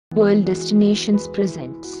World Destinations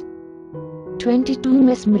presents 22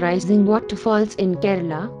 Mesmerizing Waterfalls in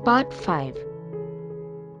Kerala, Part 5.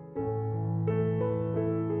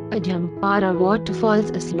 Adyanpara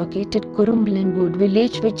Waterfalls is located Kurumbalangode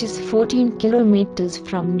Village, which is 14 kilometers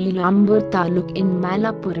from Nilambur Taluk in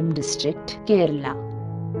Malappuram district, Kerala.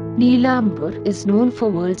 Nilambur is known for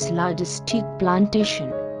world's largest teak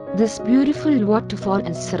plantation. This beautiful waterfall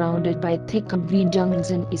is surrounded by thick green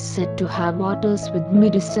jungles and is said to have waters with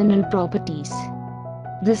medicinal properties.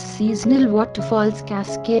 This seasonal waterfalls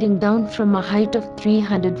cascading down from a height of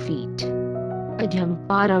 300 feet.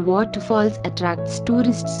 Adyanpara Waterfalls attracts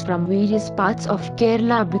tourists from various parts of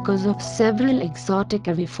Kerala because of several exotic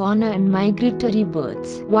avifauna and migratory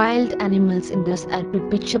birds. Wild animals in this add to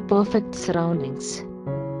picture-perfect surroundings.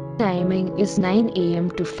 Timing is 9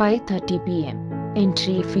 am to 5:30 pm.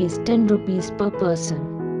 Entry fee is 10 rupees per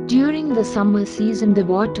person. During the summer season the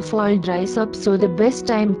waterfall dries up, so the best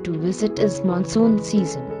time to visit is monsoon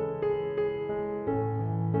season.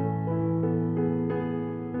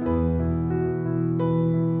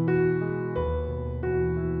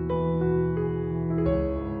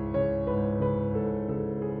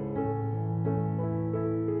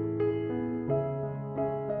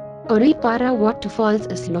 Arippara Waterfalls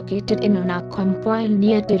is located in Anakkampoyil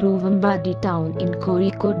near Thiruvambady Town in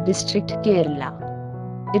Kozhikode district, Kerala.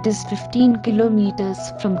 It is 15 kilometers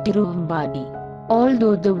from Thiruvambadi.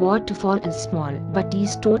 Although the waterfall is small, but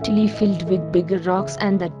is totally filled with bigger rocks,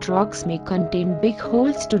 and that rocks may contain big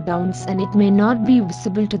holes to downs and it may not be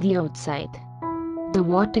visible to the outside. The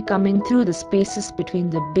water coming through the spaces between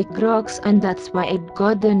the big rocks, and that's why it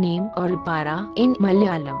got the name Arippara in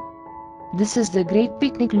Malayalam. This is the great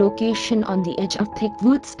picnic location on the edge of thick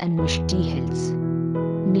woods and misty hills.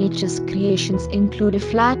 Nature's creations include a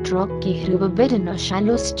flat rocky riverbed and a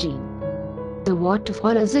shallow stream. The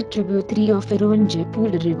waterfall is a tributary of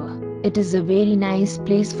Thiruvambady river. It is a very nice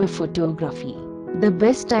place for photography. The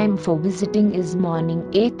best time for visiting is morning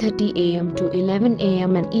 8:30 am to 11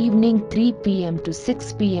 am and evening 3 pm to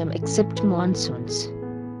 6 pm except monsoons.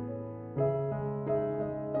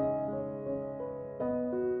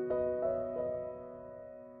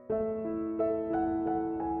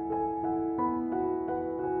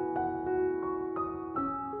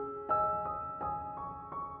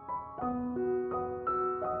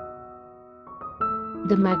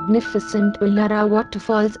 The magnificent Ullara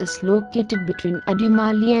Waterfalls is located between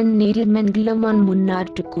Adimali and Nerimangalam on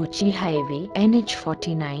Munnar to Kochi Highway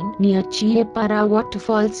NH49 near Chiyapara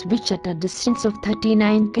Waterfalls, which at a distance of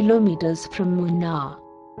 39 kilometers from Munnar.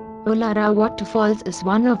 Ullara Waterfalls is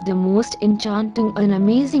one of the most enchanting and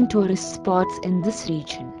amazing tourist spots in this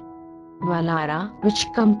region. Ullara, which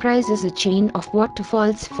comprises a chain of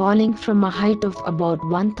waterfalls falling from a height of about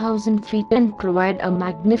 1000 feet and provide a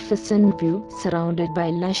magnificent view surrounded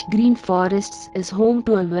by lush green forests, is home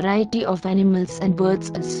to a variety of animals and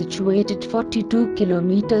birds, is situated 42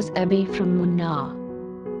 kilometers away from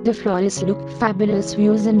Munnar. The florists look fabulous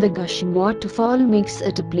views and the gushing waterfall makes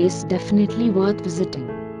it a place definitely worth visiting.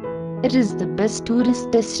 It is the best tourist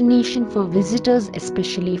destination for visitors,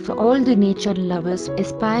 especially for all the nature lovers,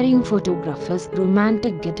 aspiring photographers,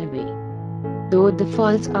 romantic getaway. Though the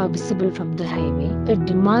falls are visible from the highway, it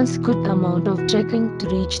demands good amount of trekking to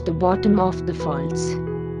reach the bottom of the falls.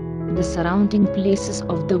 The surrounding places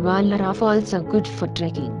of the Ullara Falls are good for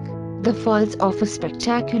trekking. The falls offer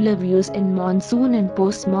spectacular views in monsoon and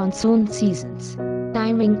post-monsoon seasons.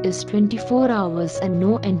 Timing is 24 hours and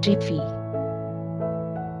no entry fee.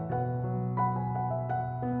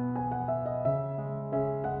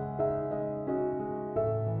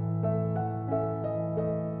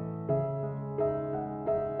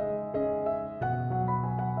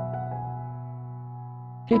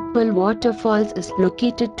 Arippara Waterfalls is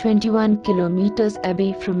located 21 kilometers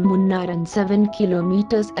away from Munnar and 7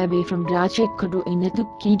 kilometers away from Kozhikode in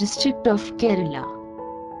Idukki district of Kerala.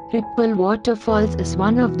 Arippara Waterfalls is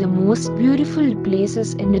one of the most beautiful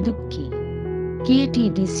places in Idukki.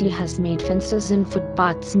 KTDC has made fences and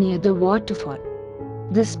footpaths near the waterfall.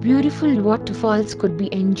 This beautiful waterfalls could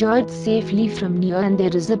be enjoyed safely from near, and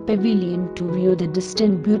there is a pavilion to view the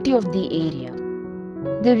distant beauty of the area.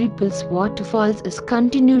 The Arippara Waterfalls is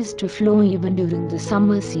continues to flow even during the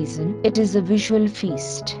summer season. It is a visual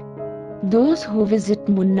feast. Those who visit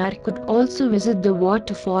Munnar could also visit the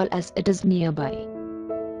waterfall as it is nearby.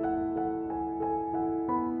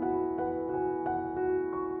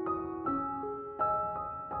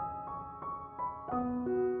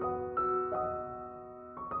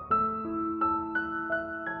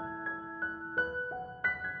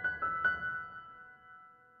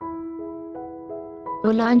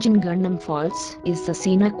 Kurumbalangode Falls is a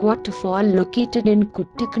scenic waterfall located in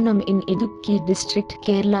Kuttikkanam in Idukki district,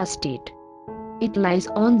 Kerala state. It lies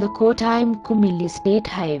on the Kottayam-Kumili state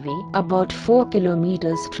highway, about 4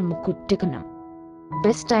 kilometers from Kuttikkanam.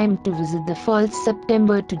 Best time to visit the falls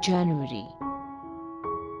September to January.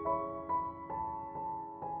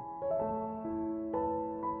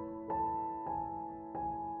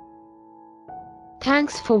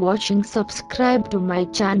 Thanks for watching. Subscribe to my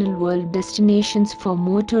channel World Destinations for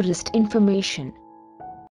more tourist information.